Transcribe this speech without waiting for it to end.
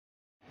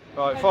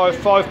Right,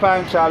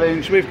 £5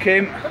 challenge with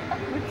Kim.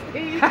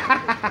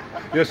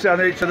 You're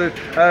selling each other.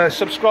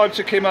 Subscribe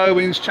to Kim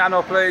Owen's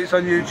channel, please,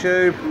 on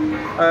YouTube.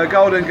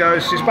 Golden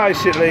Ghost is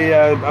basically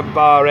a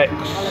bar X.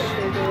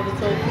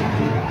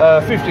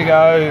 50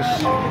 goes.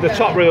 The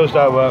top reels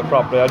don't work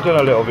properly. I've done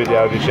a little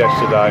video of this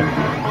yesterday.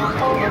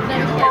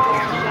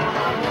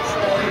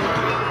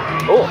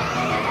 Oh,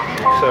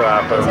 so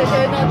happens. Is it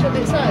going on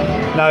its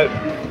own? No.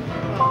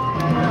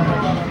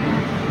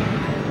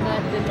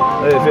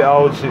 If it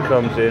holds, it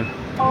comes in.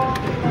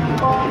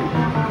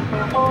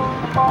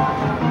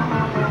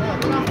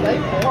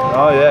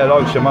 Oh yeah,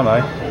 likes your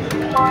money.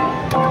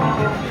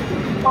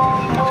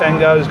 10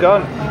 goes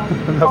gone.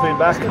 Nothing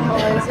back.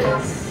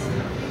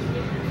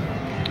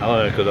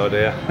 Oh, good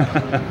idea.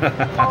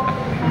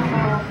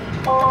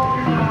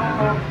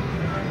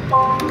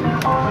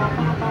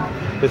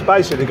 It's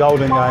basically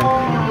golden game.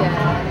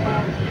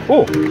 Yeah.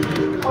 Oh,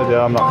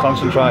 I'm not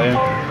concentrating.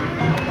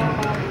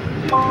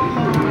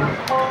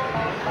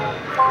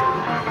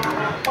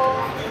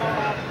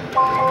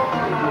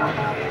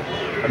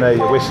 And there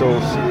your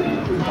whistles.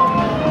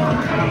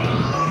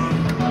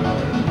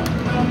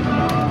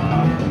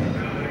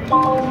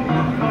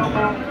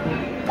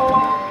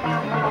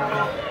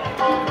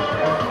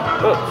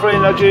 Oh, 3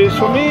 nudges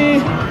for me.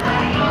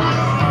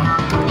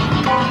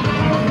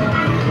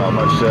 Not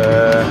much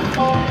there.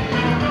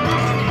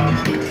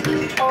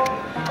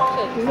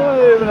 Not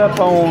even a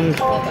pound.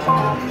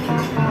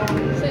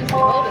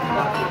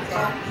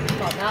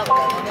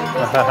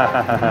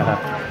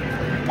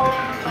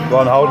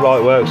 One hold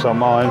light works on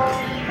mine.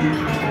 Oh,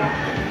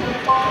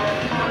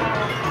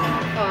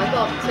 I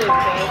got 2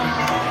 quid.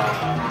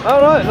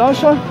 Alright,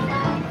 nice one.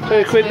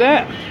 2 quid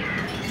there.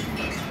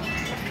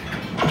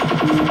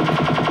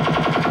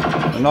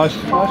 A nice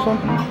one.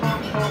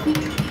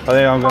 I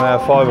think I'm going to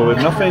have 5 with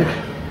nothing.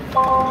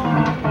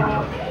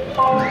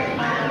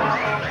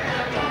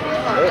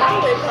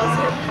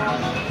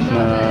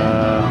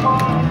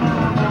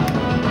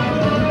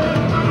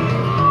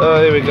 Oh,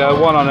 here we go,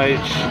 1 on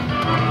each.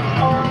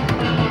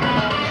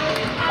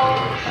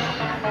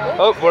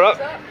 Oh, we're up.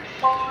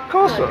 Of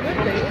course. Let's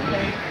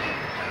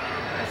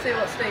see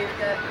what Steve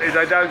gets. If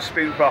they don't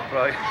spin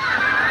properly.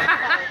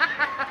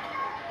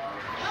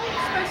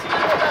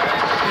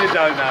 You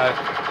don't know.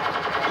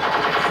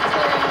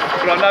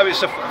 But I know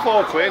it's a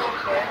 4 quid.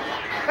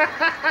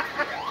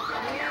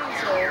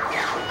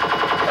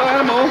 Oh,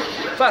 animal.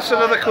 That's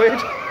another quid.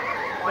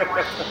 I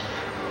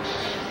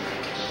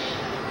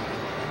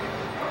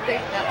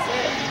think that's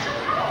it.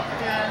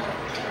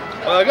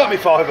 Yeah. Well, I got me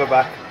 £5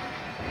 back.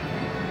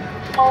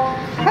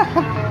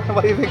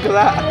 What do you think of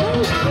that?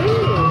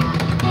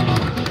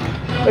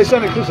 It's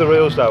only because the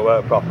reels don't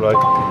work properly.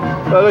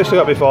 But at least I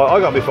got me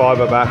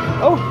 £5 back.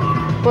 Oh,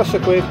 plus a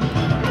quid.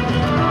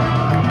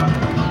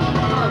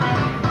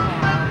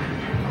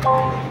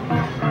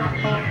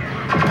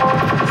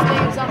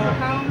 Steve's up a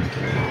pound.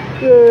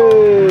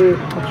 Yay!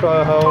 I'll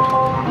try a hold.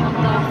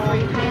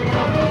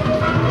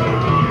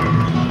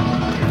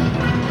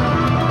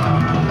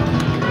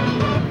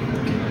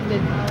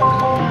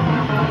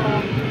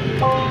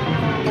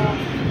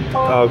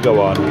 Oh,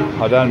 go on.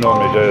 I don't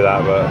normally do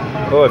that, but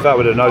oh, if that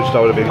would have nudged, I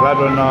would have been glad,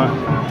 wouldn't I?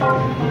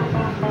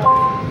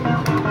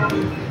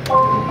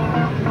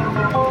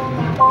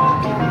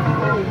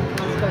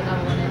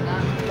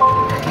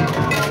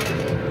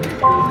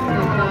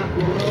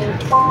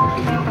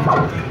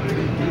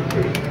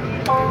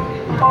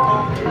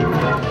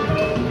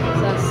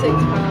 So £6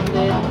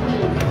 in.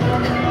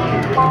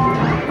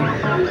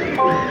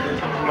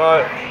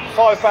 Right,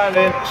 £5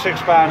 in,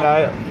 £6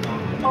 out.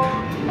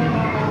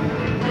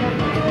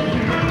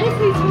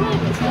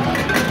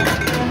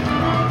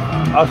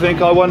 I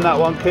think I won that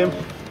one, Kim.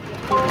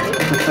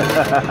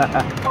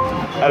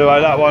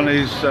 Anyway, that one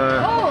is. Oh,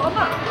 I'm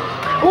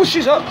up. Oh,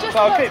 she's up.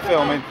 I'll keep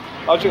filming.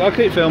 I'll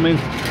keep filming.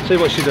 See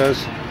what she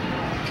does.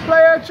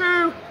 Player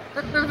 2.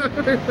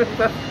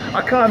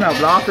 I can't help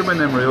laughing when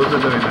them reels are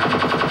doing that.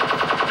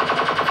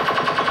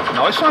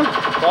 Nice one, £5.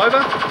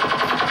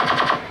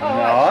 Oh,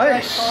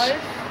 Nice. Right,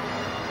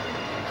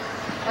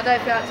 I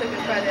don't think I took a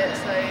credit,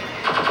 so.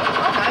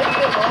 Oh no, a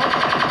bit more.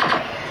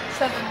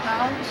 £7.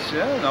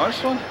 Yeah, nice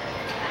one.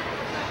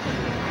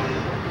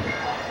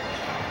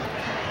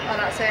 Oh,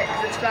 that's it,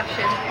 because it's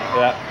flashing.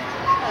 Yeah.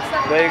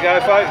 There you go,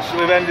 folks.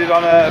 We've ended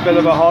on a bit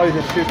of a high.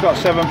 She's got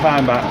 £7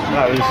 back.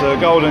 That was the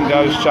Golden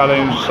Ghost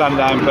Challenge,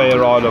 Sandown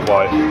Pier, Isle of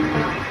Wight.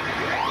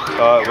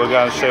 We're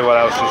going to see what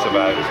else it's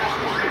about.